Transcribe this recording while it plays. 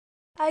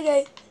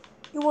Okay,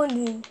 you're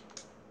wondering,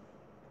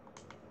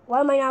 why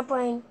am I not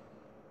playing?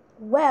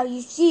 Well,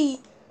 you see,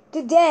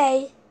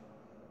 today,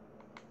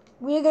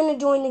 we're gonna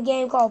join the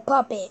game called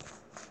Puppet.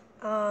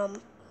 Right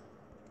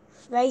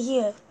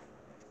here.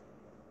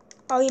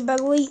 Oh, you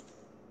better wait.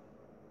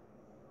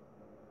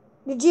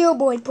 The Geo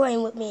boy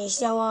playing with me,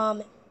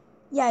 so,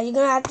 yeah, you're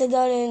gonna have to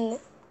go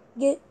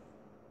and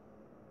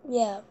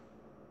yeah.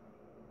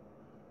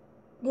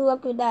 Good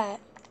luck with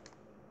that.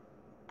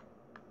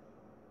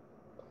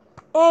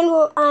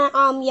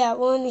 And yeah,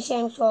 we're in the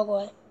same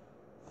circle.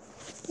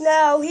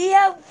 Now, he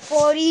have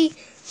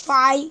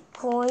 45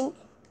 points.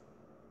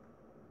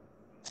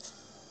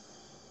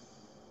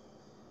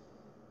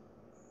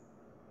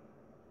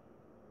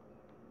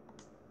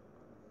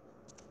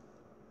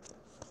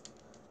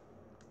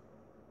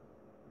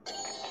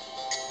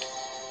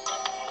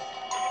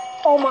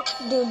 Oh my,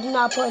 dude, do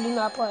not play, do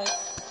not play.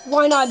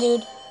 Why not,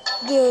 dude?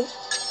 Dude.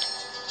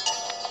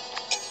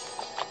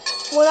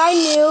 When I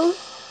knew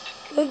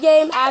the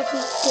game actually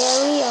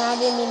scary and I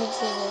didn't even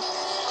choose it.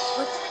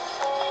 What?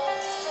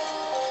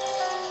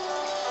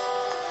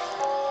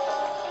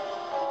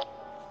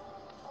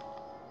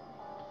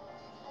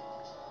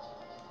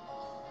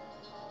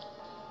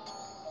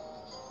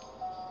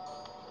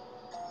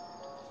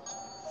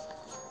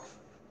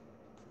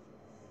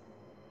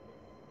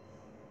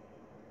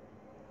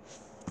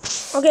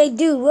 Okay,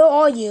 dude, where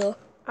are you?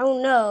 I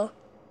don't know.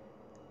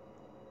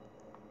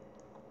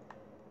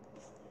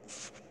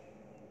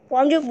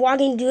 Well, I'm just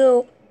walking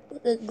through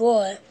the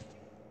door.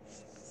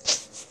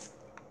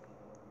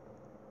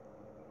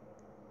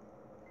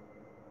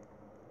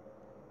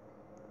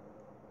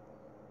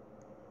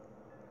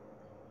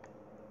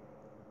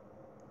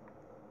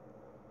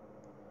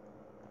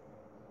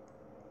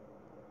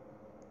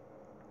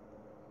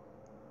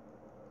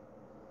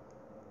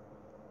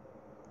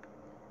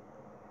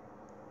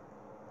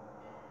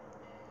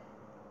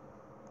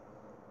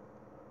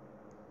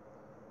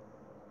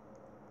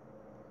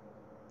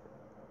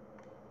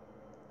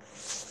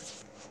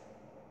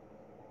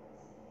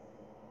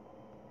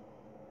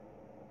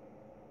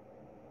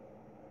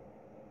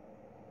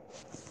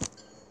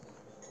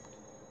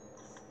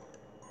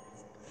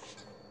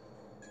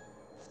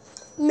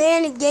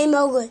 Man, it's game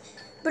over.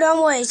 But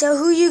don't worry, so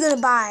who you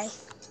gonna buy?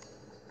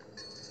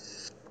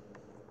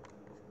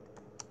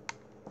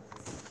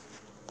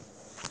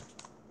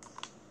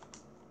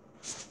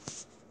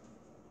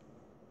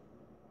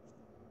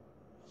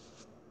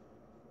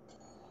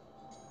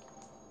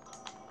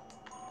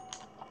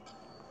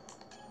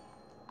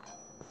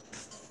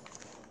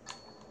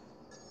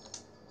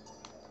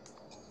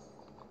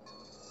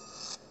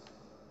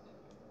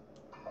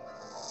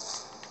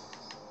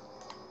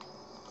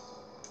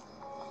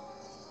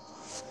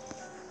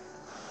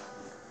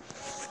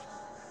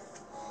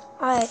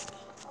 Alright.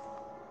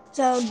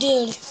 So,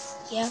 dude,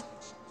 yeah.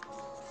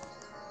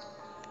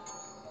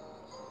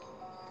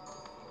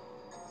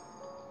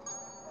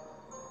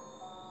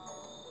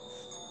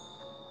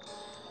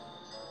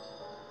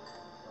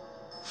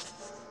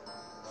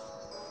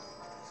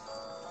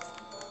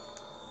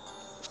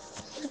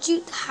 Let's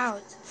shoot the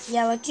house.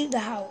 Yeah, let's shoot the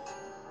house.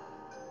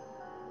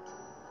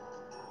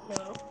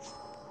 No.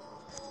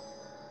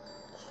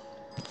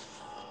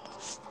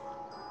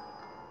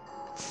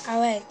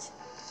 Alright.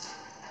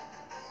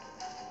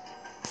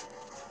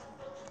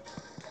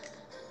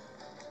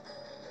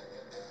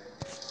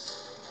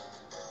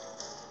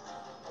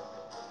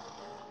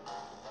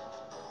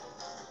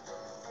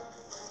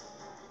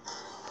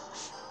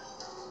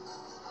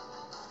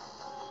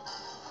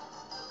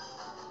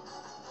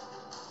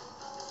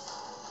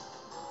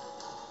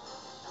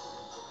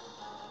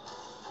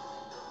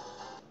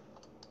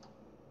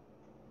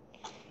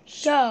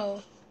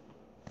 So,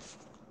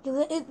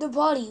 it's the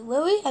party.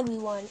 Where is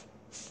everyone?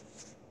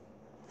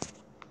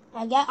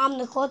 I guess I'm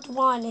the fourth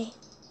one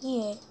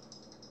here.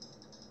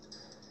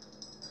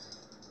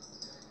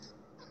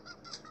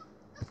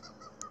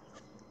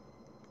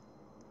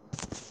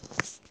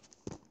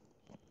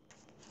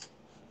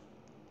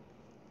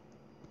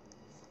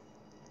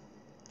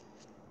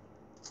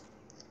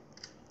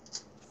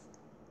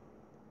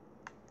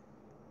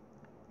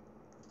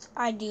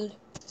 Alright, dude.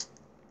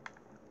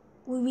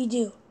 What we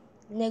do?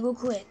 Nigga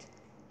quit.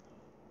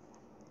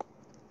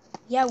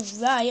 Yeah,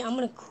 right. I'm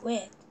gonna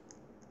quit.